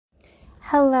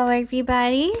Hello,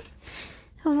 everybody.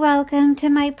 Welcome to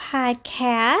my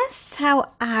podcast.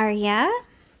 How are ya?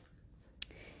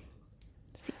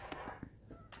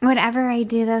 Whenever I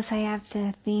do this, I have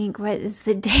to think, what is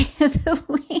the day of the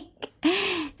week?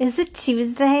 Is it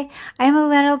Tuesday? I'm a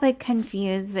little bit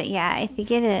confused, but yeah, I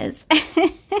think it is.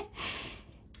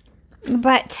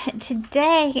 But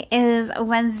today is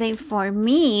Wednesday for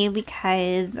me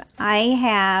because I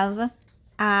have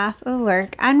off of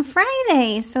work on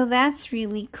Friday, so that's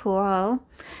really cool.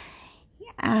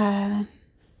 I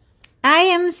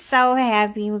am so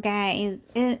happy, you guys.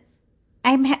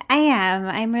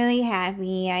 I'm really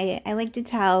happy. I like to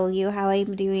tell you how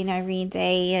I'm doing every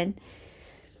day, and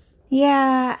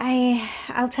yeah,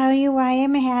 I'll tell you why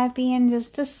I'm happy in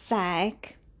just a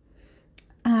sec.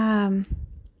 But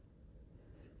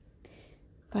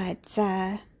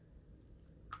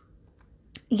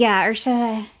yeah, or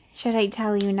should I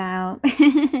tell you now?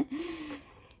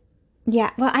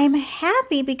 Yeah, well, I'm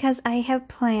happy because I have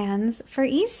plans for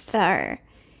Easter.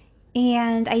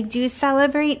 And I do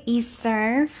celebrate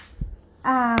Easter.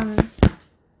 And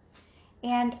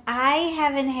I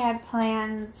haven't had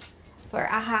plans for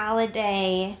a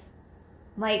holiday,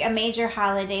 like a major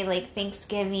holiday like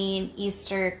Thanksgiving,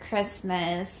 Easter,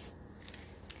 Christmas,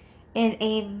 in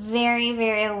a very,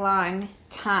 very long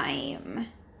time.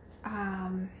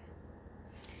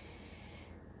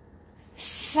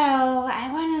 So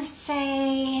I want to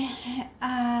say,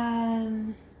 I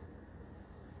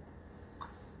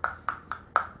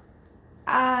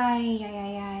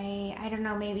don't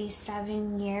know, maybe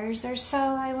 7 years or so,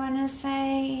 I want to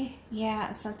say.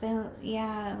 Yeah, something,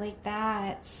 yeah, like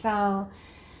that. So,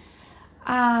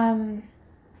 yeah,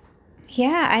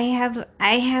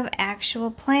 I have actual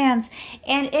plans.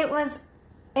 And it was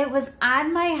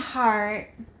on my heart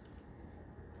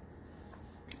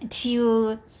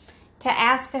to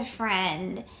ask a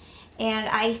friend, and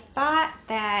I thought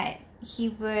that he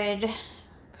would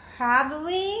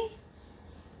probably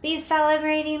be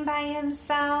celebrating by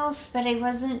himself, but I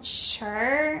wasn't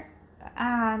sure.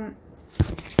 And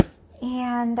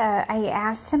I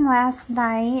asked him last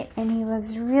night, and he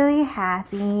was really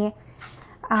happy.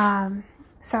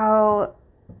 So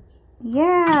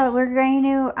yeah, we're going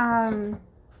to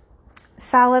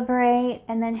celebrate,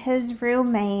 and then his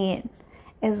roommate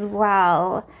as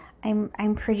well.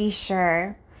 I'm pretty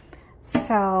sure.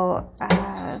 So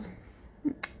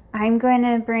I'm going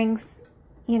to bring,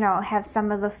 have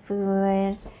some of the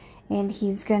food, and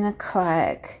he's going to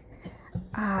cook.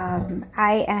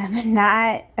 I am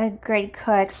not a great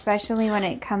cook, especially when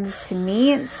it comes to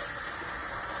meats.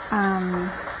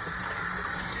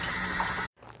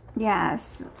 Yes,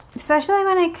 especially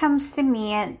when it comes to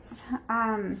meats.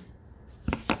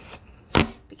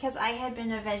 Because I had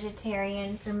been a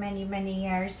vegetarian for many, many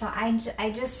years, so I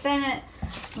just didn't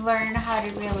learn how to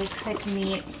really cook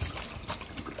meats.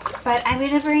 But I'm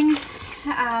gonna bring,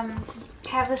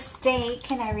 have a steak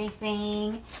and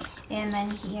everything, and then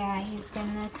he's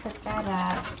gonna cook that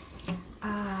up.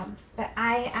 But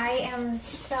I am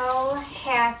so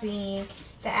happy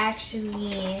to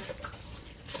actually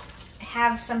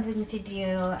have something to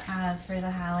do for the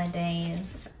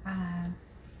holidays.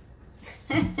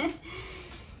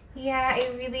 Yeah, I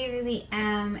really, really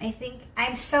am. I think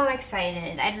I'm so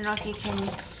excited. I don't know if you can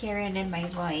hear it in my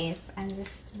voice. I'm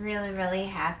just really, really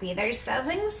happy. There's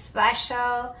something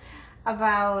special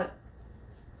about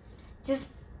just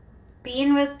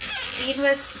being with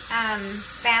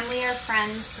family or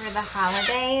friends for the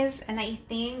holidays. And I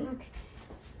think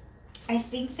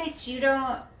that you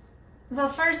don't. Well,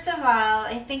 first of all,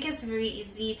 I think it's very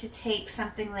easy to take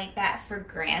something like that for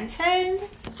granted.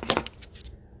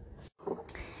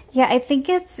 Yeah, I think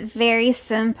it's very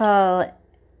simple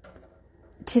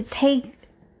to take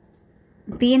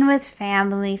being with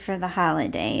family for the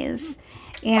holidays.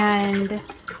 And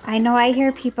I know I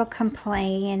hear people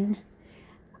complain,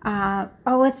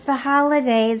 oh, it's the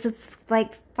holidays, it's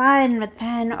like fun, but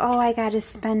then, oh, I got to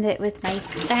spend it with my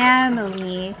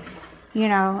family,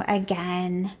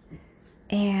 again.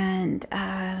 And,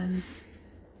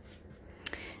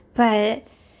 but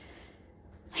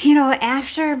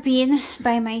after being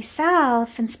by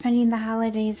myself and spending the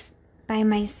holidays by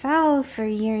myself for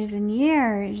years and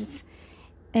years,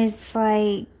 it's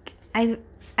like I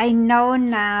know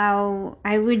now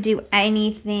I would do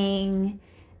anything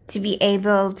to be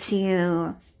able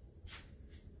to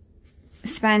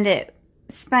spend it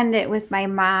with my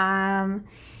mom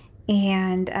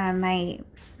and my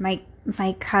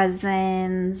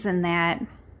cousins and that,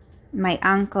 my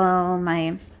uncle,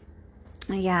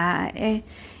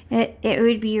 it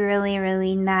would be really,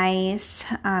 really nice.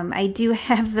 I do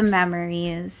have the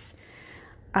memories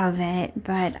of it.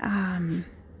 But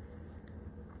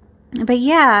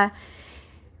yeah,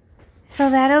 so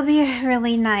that'll be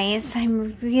really nice.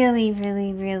 I'm really,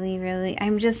 really, really, really,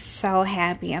 I'm just so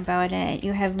happy about it.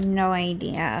 You have no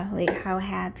idea, like, how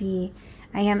happy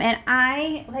I am. And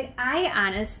I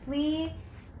honestly,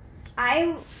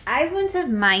 I wouldn't have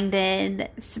minded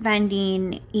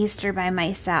spending Easter by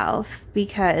myself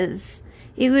because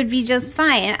it would be just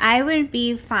fine. I would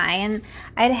be fine.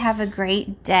 I'd have a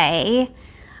great day.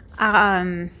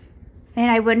 And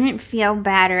I wouldn't feel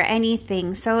bad or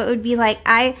anything. So it would be like,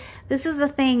 this is the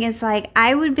thing, is like,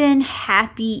 I would have been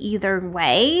happy either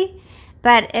way,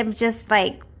 but I'm just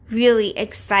like really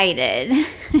excited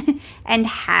and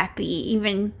happy,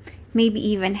 maybe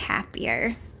even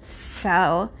happier.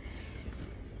 So,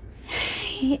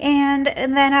 and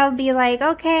then I'll be like,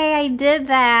 okay, I did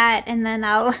that. And then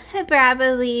I'll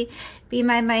probably be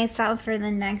by myself for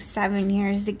the next 7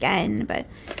 years again. But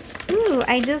ooh,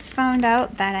 I just found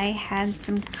out that I had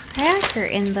some cracker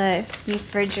in the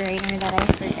refrigerator that I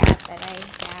forgot that I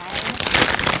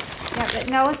had. Yeah, but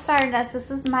no Stardust, this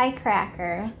is my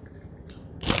cracker.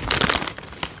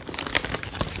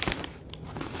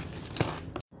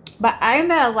 But I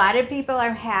bet a lot of people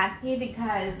are happy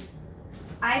because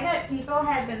I bet people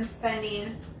have been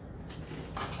spending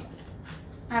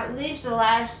at least the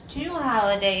last 2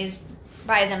 holidays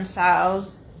by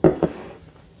themselves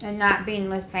and not being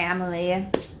with family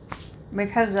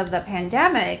because of the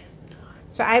pandemic.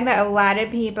 So I bet a lot of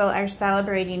people are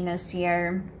celebrating this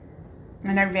year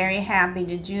and are very happy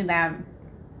to do that.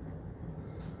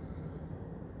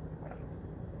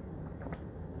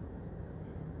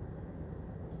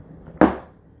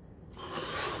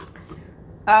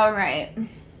 All right.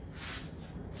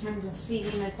 I'm just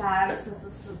feeding the dogs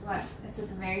because it's a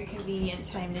very convenient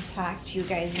time to talk to you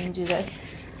guys and do this.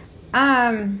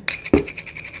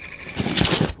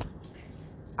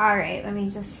 All right, let me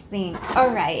just think. All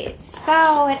right,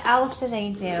 so what else did I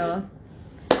do? I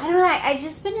don't know, I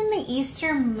just been in the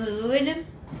Easter mood.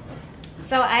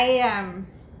 So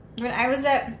when I was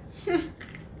at, I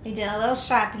did a little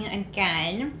shopping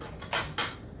again.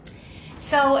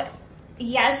 So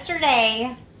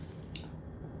yesterday,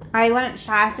 I went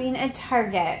shopping at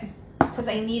Target because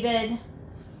I needed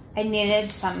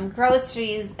some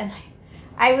groceries, and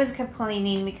I was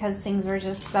complaining because things were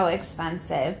just so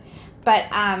expensive.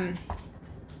 But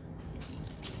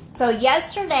so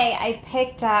yesterday I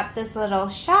picked up this little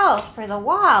shelf for the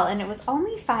wall, and it was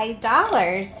only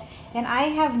 $5, and I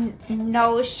have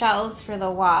no shelves for the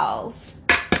walls.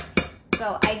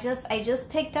 So I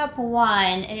just picked up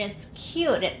one, and it's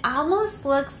cute. It almost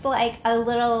looks like a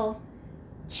little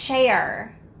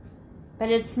chair, but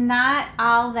it's not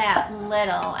all that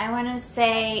little. I want to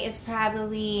say it's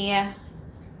probably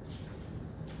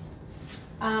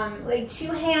like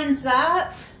 2 hands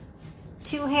up,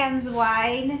 2 hands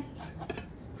wide,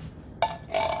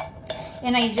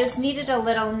 and I just needed a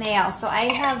little nail, so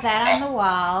I have that on the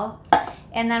wall.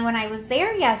 And then when I was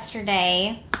there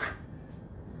yesterday,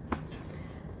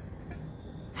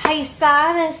 I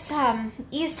saw this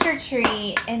Easter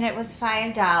tree, and it was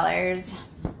 $5.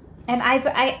 And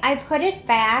I put it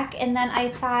back, and then I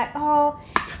thought, oh,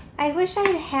 I wish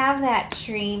I'd have that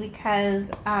tree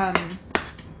because I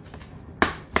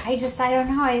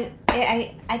don't know, I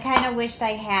kind of wished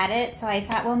I had it. So I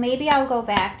thought, well, maybe I'll go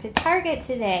back to Target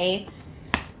today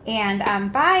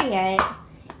and buy it.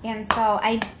 And so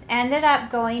I ended up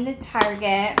going to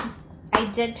Target. I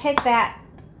did pick that.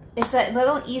 It's a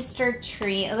little Easter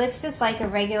tree. It looks just like a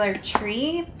regular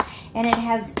tree, and it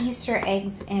has Easter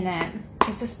eggs in it.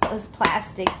 It's just this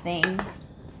plastic thing.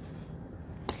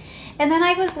 And then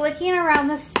I was looking around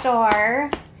the store,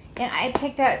 and I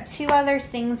picked up 2 other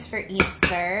things for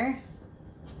Easter.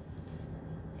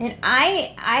 And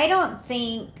I don't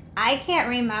think, I can't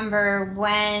remember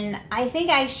when, I think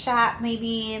I shopped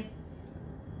maybe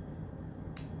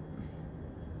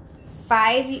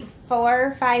 4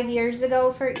 or 5 years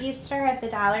ago for Easter at the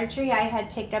Dollar Tree. I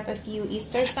had picked up a few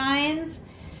Easter signs,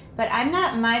 but I'm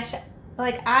not much,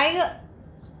 like, I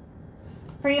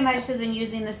pretty much have been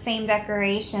using the same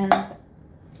decorations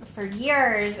for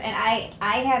years, and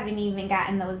I haven't even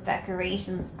gotten those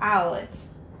decorations out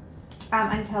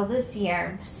until this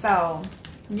year, so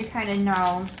you kind of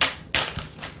know.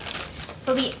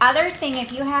 So the other thing,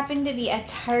 if you happen to be at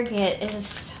Target,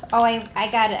 is, oh, I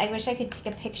got it. I wish I could take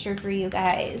a picture for you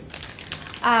guys.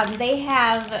 They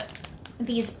have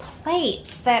these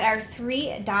plates that are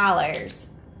 $3.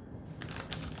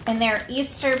 And they're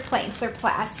Easter plates. They're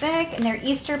plastic, and they're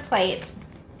Easter plates.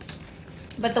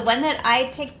 But the one that I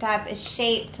picked up is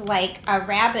shaped like a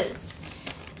rabbit's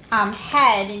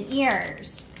head and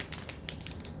ears.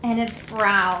 and it's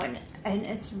brown, and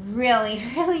it's really,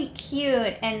 really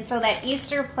cute. And so that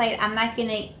Easter plate, I'm not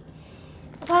gonna,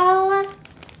 well,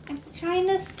 I'm trying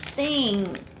to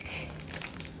think.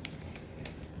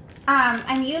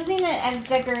 I'm using it as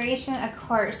decoration, of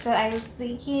course, so I was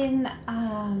thinking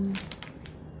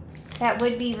that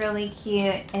would be really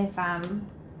cute if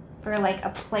for like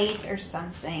a plate or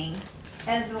something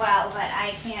as well, but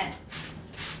I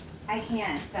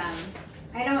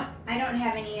don't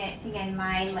have anything in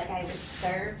mind like I would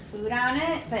serve food on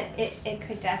it, but it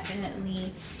could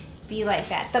definitely be like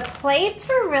that. The plates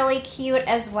were really cute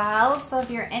as well, so if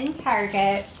you're in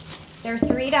Target, they're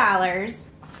 $3.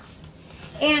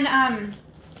 And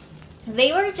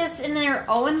they were just in their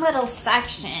own little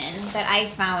section that I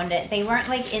found it. They weren't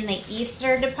like in the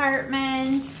Easter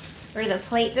department or the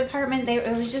plate department.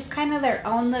 It was just kind of their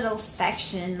own little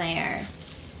section there.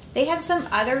 They had some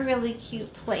other really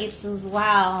cute plates as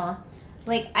well.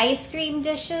 Like ice cream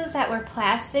dishes that were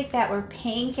plastic, that were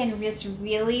pink and just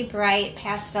really bright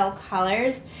pastel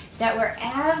colors that were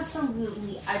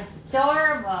absolutely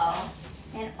adorable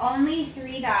and only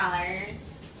 $3.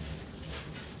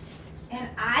 And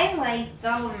I like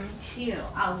them too,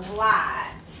 a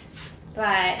lot.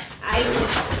 But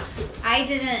I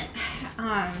didn't,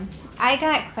 I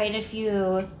got quite a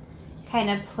few kind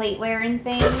of plateware and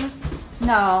things.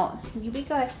 No, you be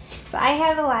good. So I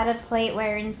have a lot of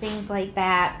plateware and things like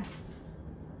that.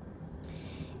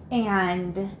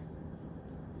 And,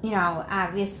 you know,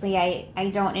 obviously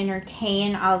I don't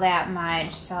entertain all that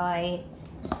much. So I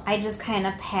just kind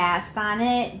of passed on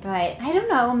it. But I don't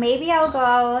know, maybe I'll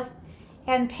go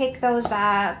and pick those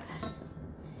up.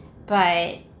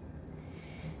 But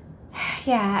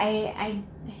yeah, I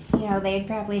you know, they'd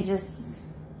probably just,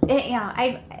 you know,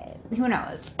 who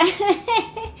knows.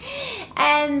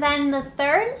 And then the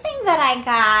third thing that I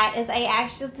got is I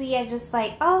just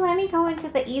like, oh, let me go into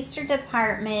the Easter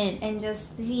department and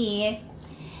just see.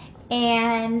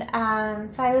 And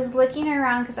so I was looking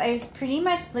around because I was pretty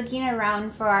much looking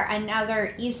around for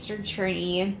another Easter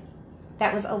tree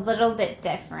that was a little bit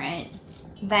different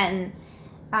than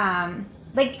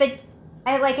like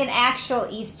an actual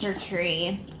Easter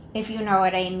tree, if you know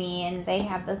what I mean. They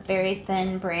have the very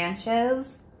thin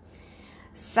branches.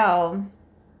 So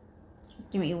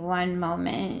give me one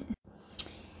moment.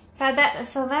 So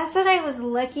that's what I was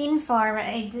looking for, but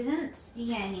I didn't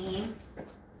see any.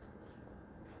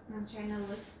 I'm trying to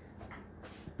look.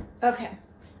 Okay.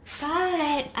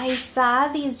 But I saw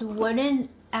these wooden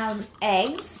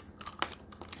eggs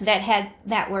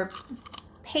that were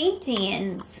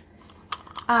paintings.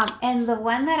 And the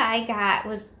one that I got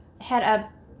had a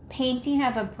painting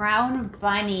of a brown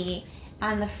bunny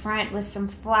on the front with some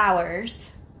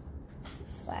flowers. Just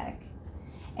a sec.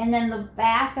 And then the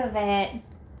back of it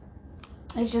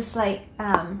is just like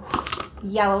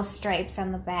yellow stripes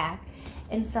on the back.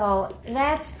 And so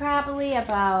that's probably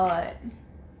about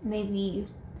maybe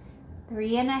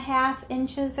 3.5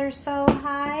 inches or so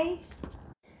high.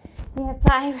 Yeah, so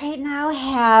I right now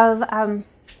have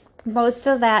most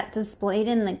of that displayed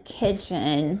in the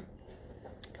kitchen.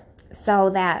 So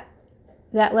that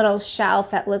little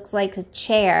shelf that looks like a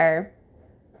chair,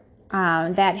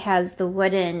 that has the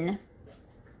wooden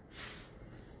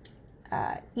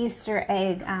Easter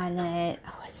egg on it.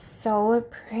 Oh, it's so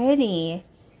pretty.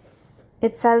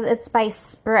 It says it's by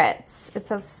Spritz. It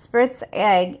says Spritz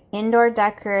egg, indoor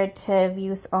decorative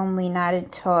use only, not a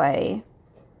toy.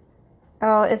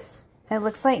 Oh, it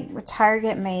looks like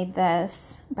Target made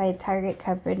this, by a Target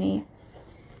company.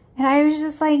 And I was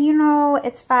just like, you know,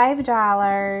 it's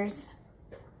 $5.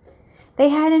 They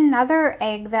had another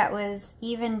egg that was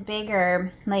even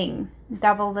bigger, like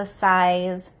double the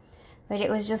size. But it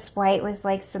was just white with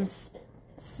like some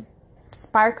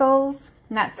sparkles.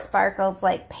 Not sparkles,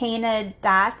 like painted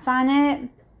dots on it.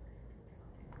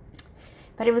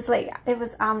 But it was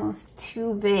almost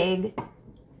too big.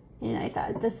 And I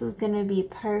thought this was going to be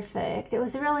perfect. It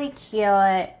was really cute.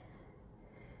 And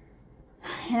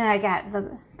I got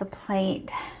the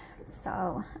plate.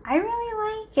 So I really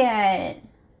like it.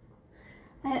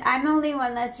 And I'm the only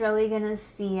one that's really going to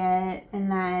see it. And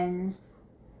then,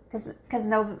 because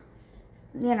no,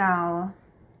 you know,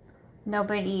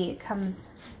 nobody comes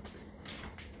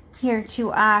here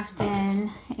too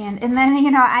often. And then, you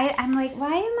know, I'm like,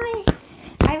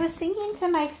 I was thinking to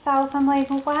myself, I'm like,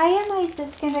 why am I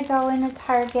just going to go into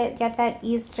Target, get that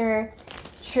Easter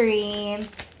tree?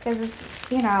 Because,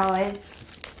 you know,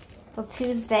 well,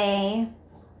 Tuesday,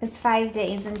 it's 5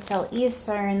 days until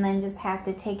Easter, and then just have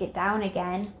to take it down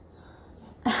again.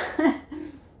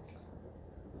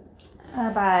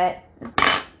 But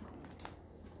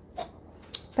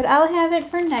But I'll have it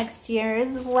for next year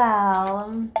as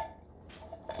well.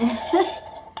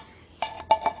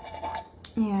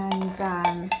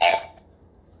 And,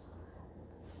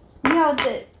 you know,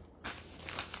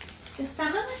 some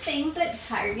of the things at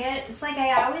Target, it's like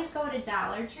I always go to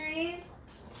Dollar Tree,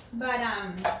 but,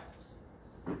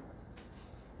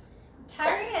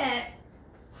 Target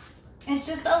is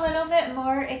just a little bit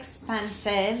more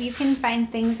expensive. You can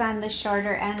find things on the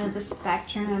shorter end of the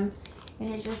spectrum,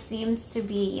 and it just seems to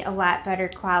be a lot better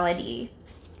quality.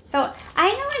 So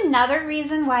I know another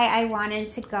reason why I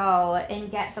wanted to go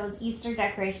and get those Easter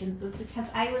decorations is because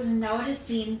I was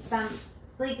noticing some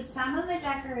of the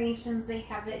decorations they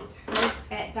have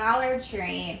at Dollar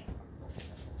Tree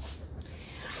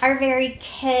are very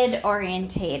kid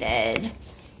orientated.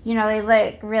 You know, they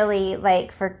look really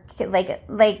like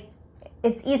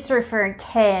it's Easter for a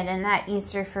kid and not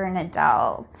Easter for an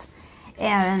adult.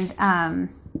 And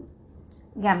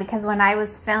yeah, because when I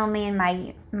was filming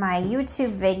my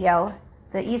YouTube video,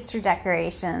 the Easter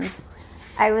decorations,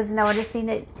 I was noticing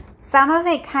that some of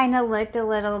it kind of looked a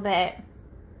little bit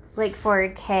like for a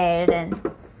kid, and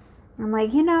I'm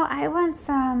like, you know, I want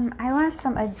some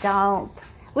adult,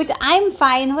 which I'm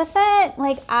fine with it.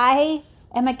 Like, I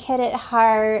am a kid at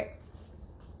heart,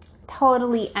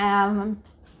 totally am.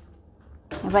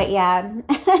 But yeah,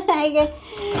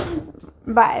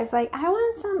 but it's like I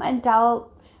want some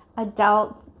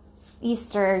adult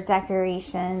Easter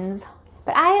decorations.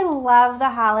 But I love the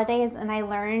holidays, and I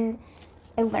learned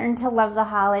to love the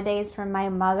holidays from my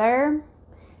mother.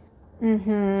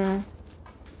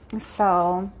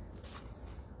 So,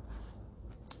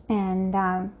 and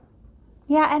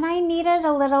yeah, and I needed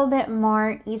a little bit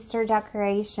more Easter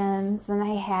decorations than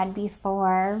I had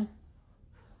before.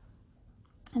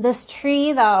 This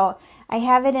tree, though, I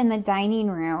have it in the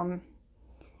dining room,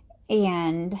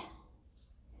 and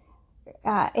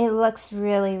it looks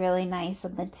really, really nice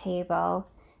on the table.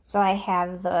 So I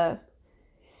have the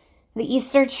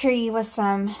Easter tree with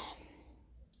some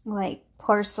like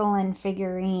porcelain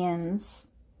figurines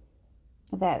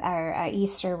that are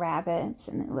Easter rabbits,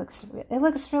 and it looks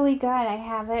really good. I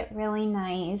have it really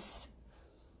nice.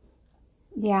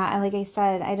 Yeah, like I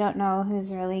said, I don't know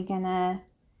who's really gonna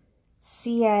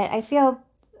see it. I feel,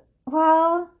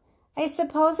 well, I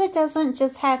suppose it doesn't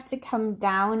just have to come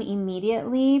down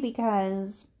immediately,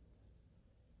 because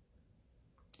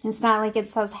it's not like it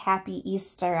says Happy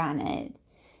Easter on it.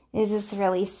 It's just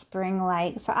really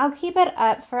spring-like. So I'll keep it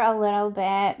up for a little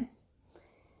bit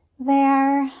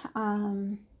there,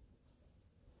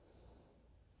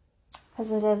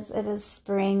 because it is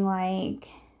spring-like.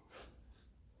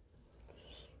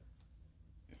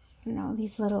 You know,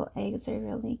 these little eggs are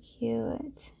really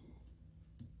cute.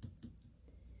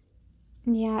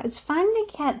 Yeah, it's fun to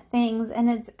get things,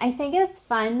 and I think it's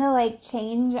fun to like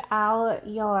change out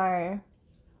your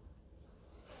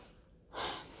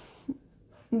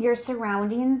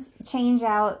surroundings, change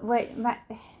out what my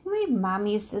mom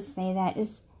used to say, that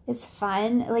it's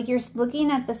fun. Like, you're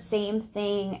looking at the same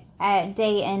thing at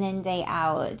day in and day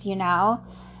out, you know?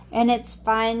 And it's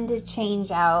fun to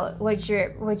change out what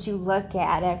you look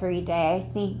at every day. I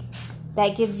think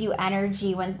that gives you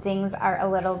energy when things are a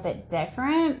little bit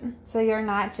different. So you're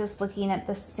not just looking at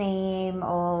the same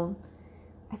old.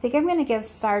 I think I'm going to give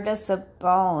Stardust a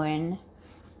bone.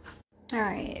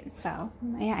 Alright, so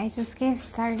yeah, I just gave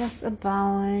Stardust a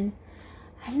bone.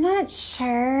 I'm not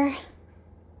sure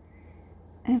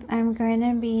if I'm going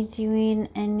to be doing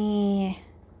any.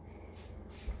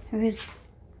 I was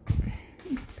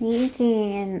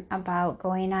thinking about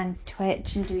going on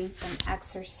Twitch and doing some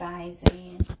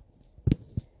exercising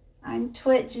on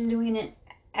Twitch and doing it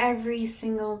every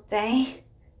single day.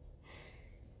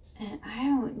 And I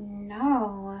don't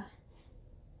know.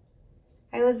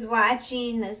 I was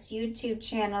watching this YouTube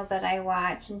channel that I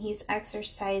watch, and he's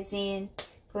exercising,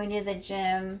 going to the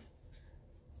gym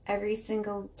every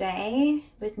single day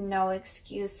with no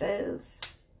excuses,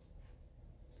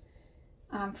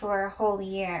 for a whole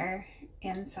year.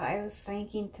 And so I was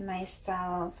thinking to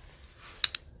myself,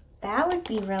 that would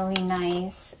be really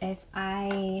nice if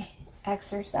I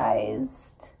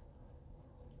exercised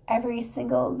every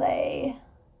single day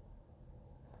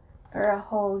for a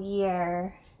whole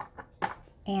year,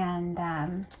 and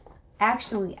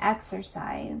actually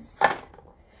exercised. I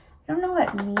don't know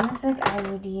what music I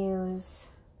would use.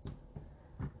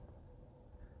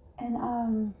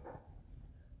 And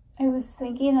I was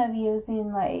thinking of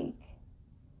using like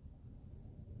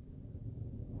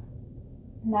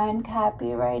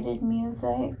non-copyrighted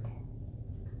music.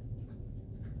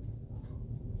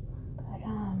 But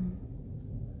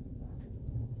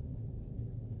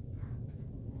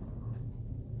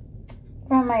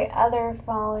from my other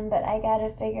phone, but I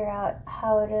gotta figure out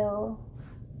how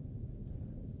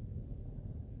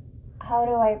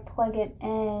do I plug it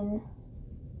in,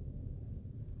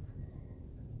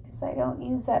 because I don't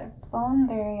use that phone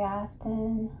very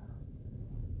often.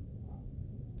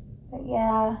 But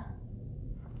yeah,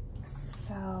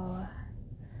 so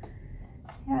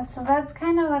that's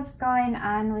kind of what's going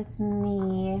on with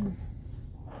me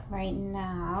right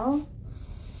now.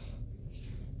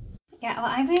 Yeah,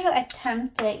 well, I'm going to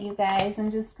attempt it, you guys.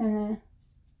 I'm just going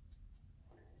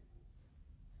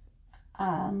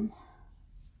to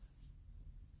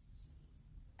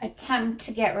attempt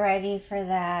to get ready for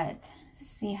that.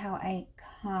 See how I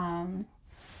come.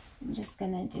 I'm just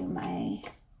going to do my...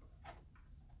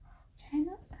 I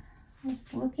was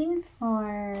looking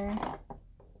for...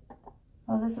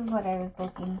 Oh, this is what I was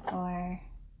looking for.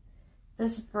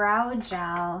 This brow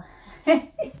gel.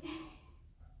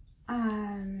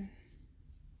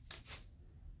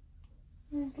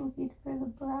 I was looking for the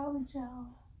brow gel.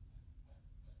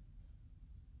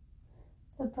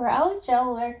 The brow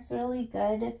gel works really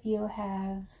good if you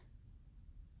have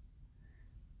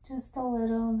just a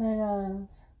little bit of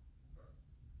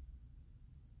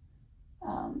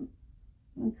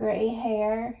gray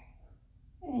hair,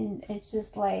 and it's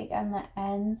just like on the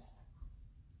ends.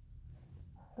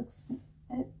 It's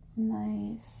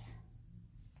nice.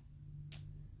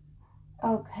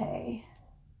 Okay.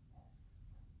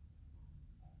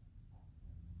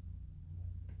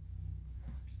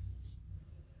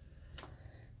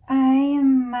 I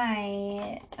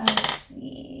might, let's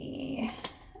see,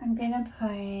 I'm gonna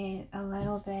put a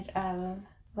little bit of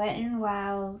Wet n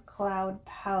Wild Cloud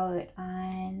Pout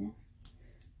on.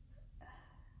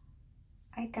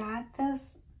 I got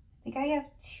this, I think I have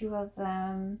 2 of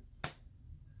them.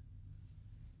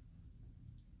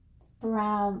 It's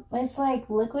brown, it's like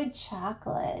liquid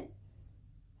chocolate.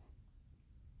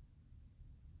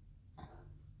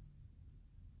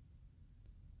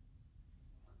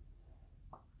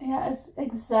 Yeah, it's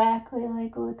exactly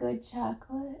like liquid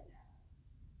chocolate.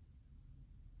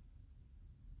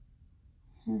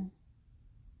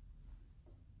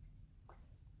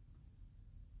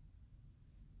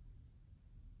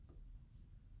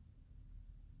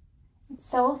 It's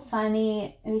so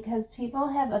funny because people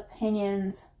have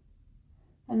opinions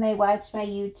when they watch my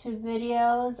YouTube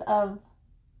videos of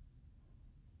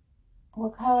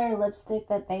what color lipstick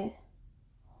that they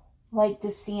like to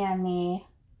see on me.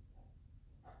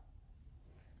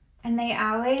 And they're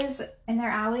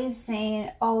always saying,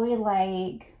 oh, we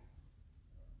like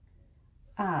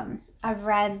a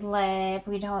red lip.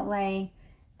 We don't like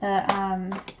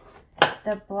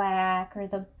the black or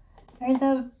the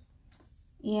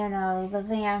you know, the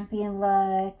vampy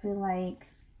look. We like,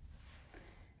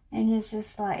 and it's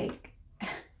just like,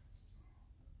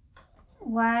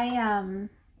 why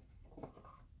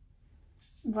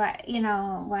you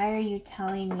know, why are you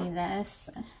telling me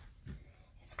this?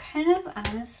 It's kind of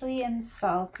honestly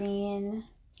insulting,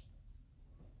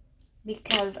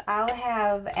 because I'll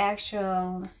have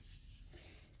actual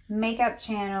makeup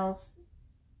channels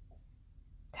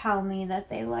tell me that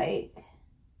they like,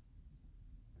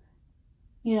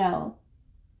 you know,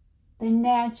 the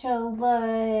natural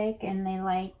look, and they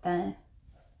like the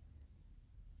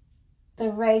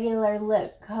regular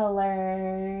lip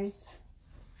colors.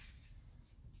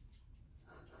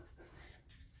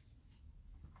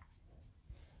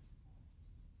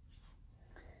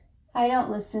 I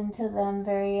don't listen to them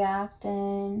very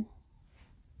often.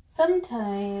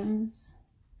 Sometimes.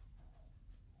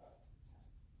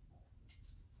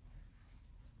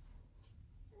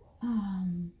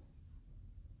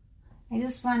 I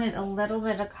just wanted a little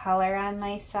bit of color on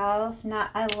myself,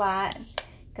 not a lot,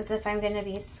 because if I'm going to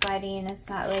be sweating, it's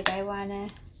not like I want to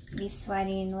be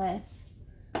sweating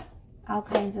with all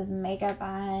kinds of makeup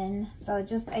on. So I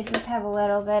just have a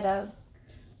little bit of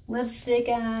lipstick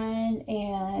on,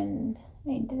 and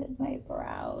I did my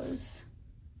brows.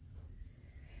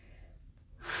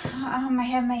 I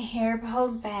have my hair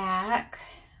pulled back.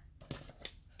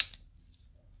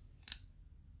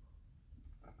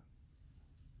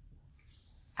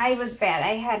 I was bad.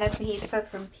 I had a pizza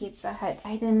from Pizza Hut.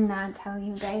 I did not tell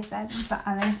you guys that's the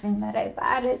other thing that I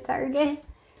bought at Target.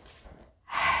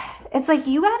 It's like,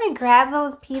 you gotta grab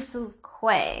those pizzas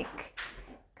quick,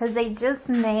 because they just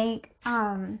make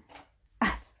a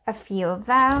few of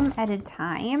them at a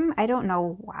time. I don't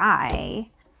know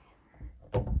why.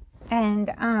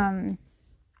 And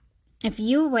if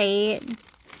you wait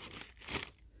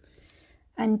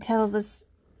until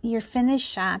you're finished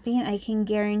shopping, I can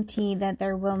guarantee that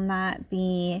there will not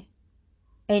be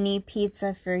any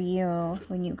pizza for you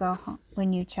when you go home,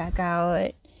 when you check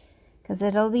out, because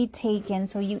it'll be taken.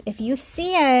 So if you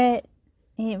see it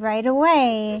right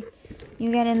away,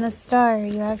 you get in the store,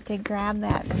 you have to grab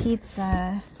that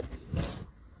pizza.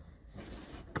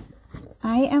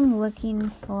 I am looking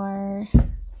for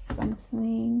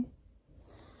something.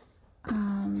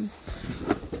 I'm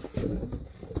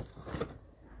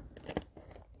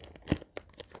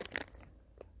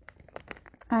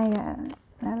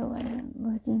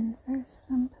looking for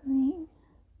something.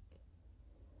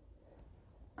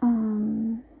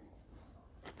 Oh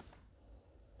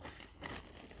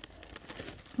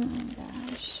my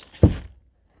gosh.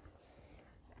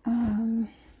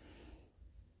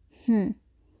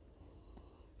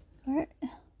 Where? I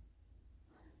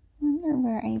wonder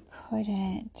where I put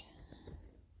it.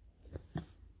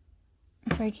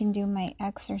 So I can do my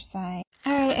exercise.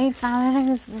 Alright, I found what I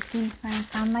was looking for. I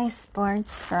found my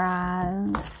sports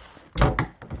bras.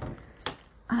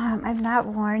 I've not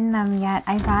worn them yet.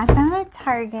 I bought them at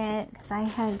Target because I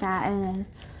had gotten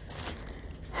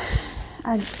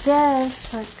a gift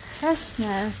for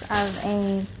Christmas of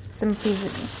some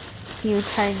few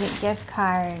Target gift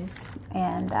cards,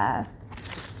 and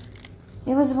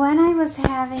it was when I was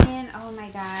having, oh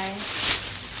my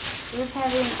gosh, I was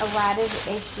having a lot of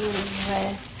issues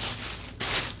with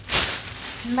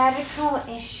medical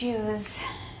issues.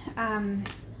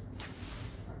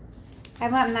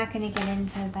 I'm not going to get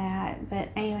into that, but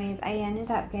anyways, I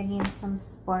ended up getting some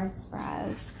sports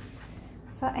bras.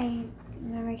 So then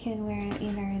I can wear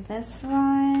either this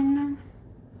one.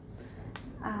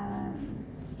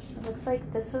 It looks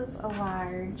like this is a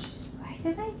large. Why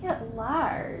did I get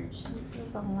large? This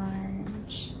is a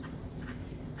large.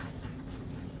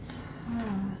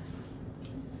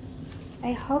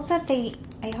 I hope that they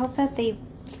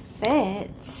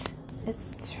fit.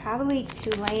 It's probably too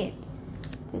late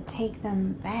to take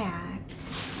them back.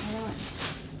 I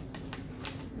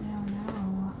don't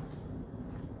know.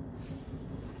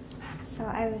 So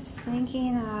I was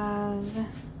thinking of,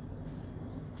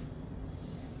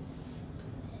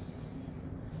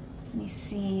 let me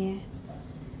see.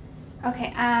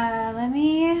 Okay, I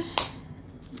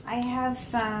have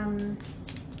some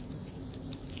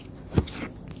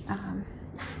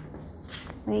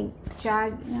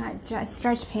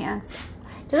stretch pants.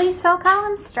 Do they still call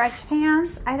them stretch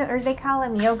pants? Or they call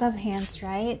them yoga pants,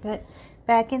 right? But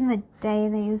back in the day,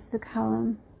 they used to call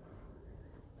them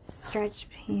stretch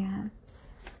pants.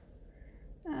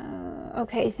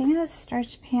 Okay, I think the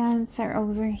stretch pants are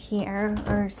over here,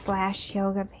 or /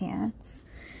 yoga pants.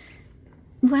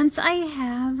 Once I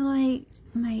have like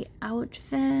my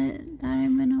outfit that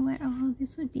I'm gonna wear, oh,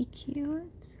 this would be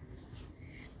cute.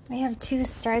 I have 2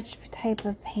 stretch type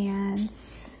of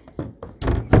pants that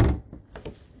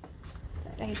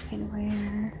I can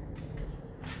wear.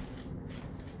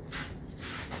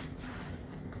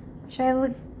 Should I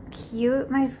look cute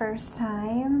my first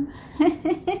time?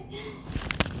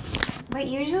 What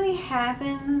usually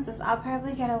happens is I'll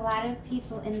probably get a lot of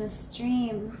people in the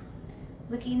stream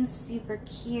looking super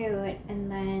cute,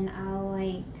 and then I'll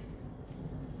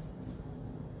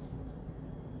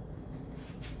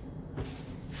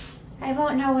I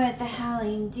won't know what the hell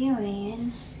I'm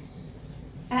doing.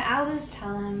 I'll just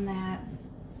tell them that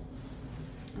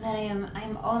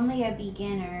I'm only a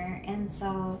beginner, and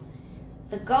so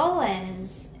the goal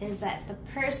is that the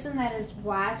person that is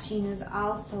watching is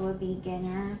also a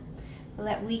beginner, so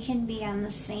that we can be on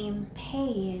the same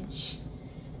page.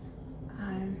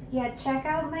 Yeah, check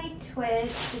out my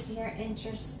Twitch if you're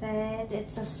interested.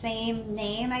 It's the same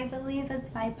name, I believe,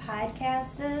 as my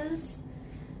podcast is.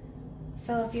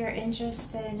 So if you're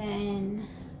interested in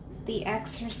the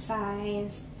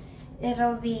exercise,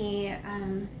 it'll be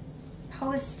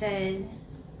posted.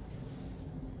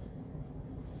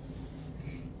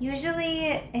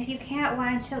 Usually, if you can't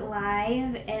watch it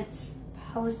live, it's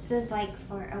posted like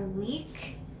for a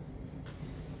week.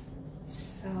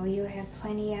 So you have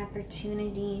plenty of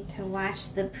opportunity to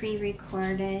watch the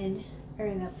pre-recorded, or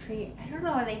I don't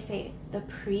know what they say, the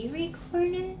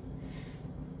pre-recorded?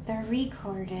 The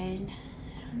recorded,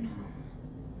 I don't know.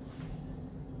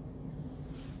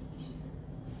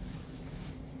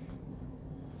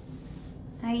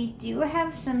 I do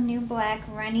have some new black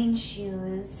running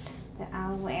shoes that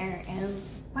I'll wear as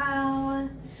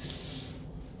well.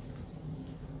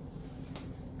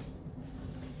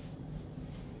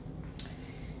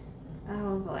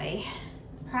 Oh boy.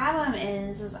 The problem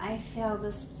is I feel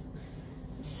just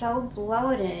so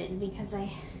bloated because oh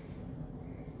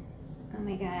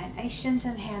my god, I shouldn't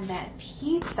have had that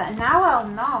pizza. Now I'll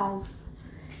know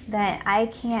that I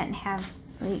can't have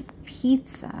like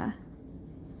pizza,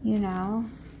 you know.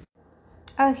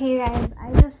 Okay, guys,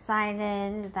 I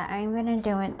decided that I'm gonna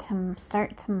do it to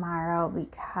start tomorrow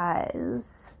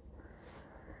because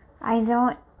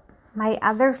my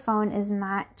other phone is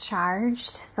not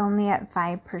charged. It's only at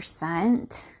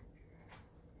 5%.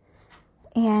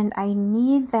 And I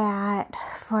need that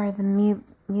for the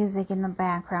music in the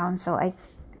background. So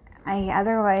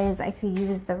otherwise I could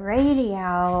use the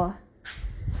radio.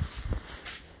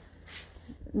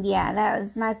 Yeah,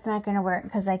 that's not going to work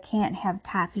because I can't have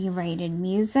copyrighted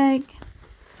music.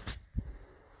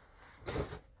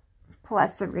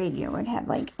 Plus the radio would have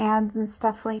like ads and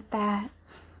stuff like that.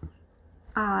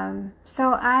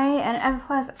 So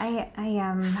plus I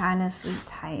am honestly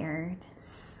tired.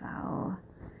 So,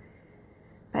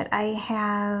 but I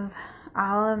have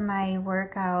all of my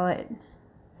workout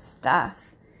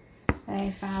stuff. I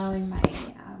found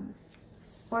my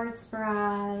sports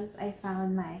bras. I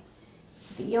found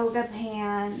the yoga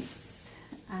pants.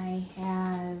 I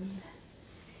have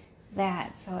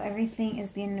that. So everything is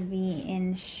going to be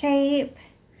in shape.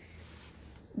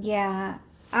 Yeah.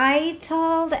 I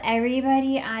told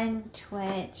everybody on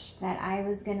Twitch that I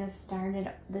was going to start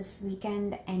it this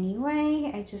weekend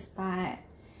anyway. I just thought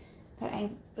that I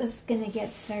was going to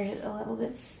get started a little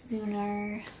bit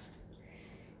sooner.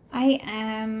 I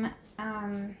am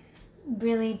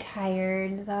really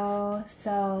tired though,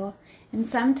 so, and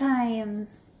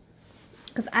sometimes,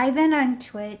 because I've been on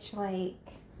Twitch like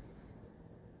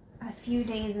a few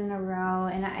days in a row,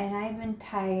 and I've been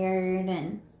tired,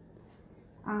 and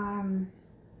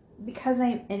because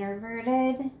I'm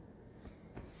introverted,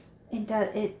 it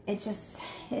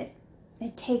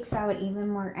takes out even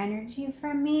more energy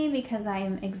from me because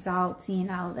I'm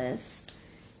exalting all this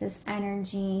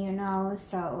energy, you know.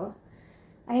 So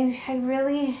I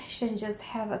really should just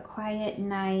have a quiet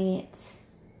night,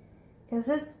 because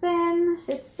it's been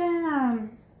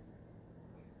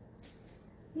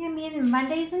yeah, I mean,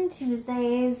 Mondays and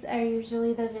Tuesdays are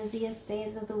usually the busiest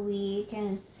days of the week,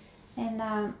 and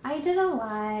I did a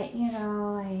lot, you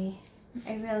know.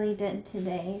 I really did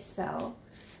today, so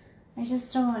I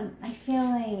feel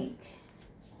like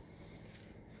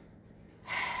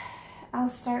I'll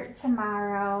start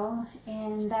tomorrow,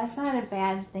 and that's not a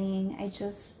bad thing. I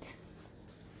just,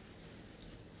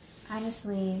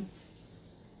 honestly,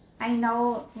 I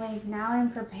know, like, now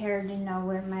I'm prepared to know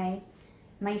where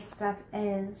my stuff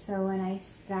is, so when I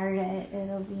start it,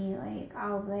 it'll be, like,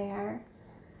 all there.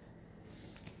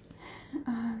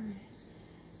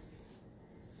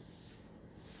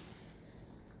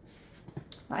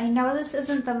 I know this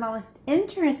isn't the most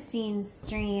interesting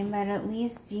stream, but at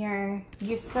least you're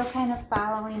still kind of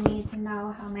following me to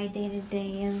know how my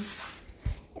day-to-day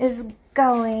is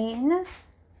going.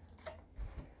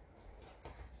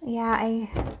 Yeah,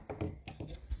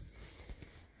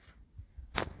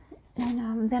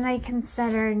 then I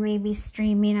considered maybe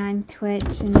streaming on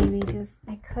Twitch, and maybe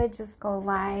I could just go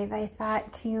live, I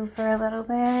thought, too, for a little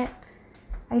bit.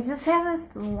 I just have this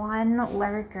one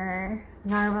lurker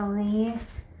normally.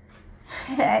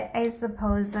 I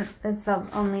suppose that is the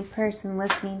only person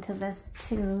listening to this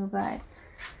too, but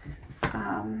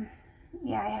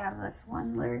yeah, I have this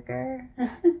one lurker.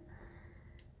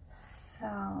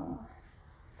 So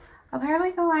I'll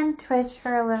probably go on Twitch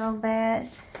for a little bit,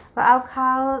 but I'll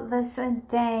call this a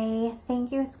day.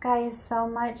 Thank you guys so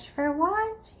much for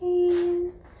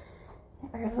watching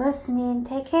or listening.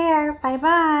 Take care. Bye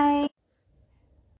bye.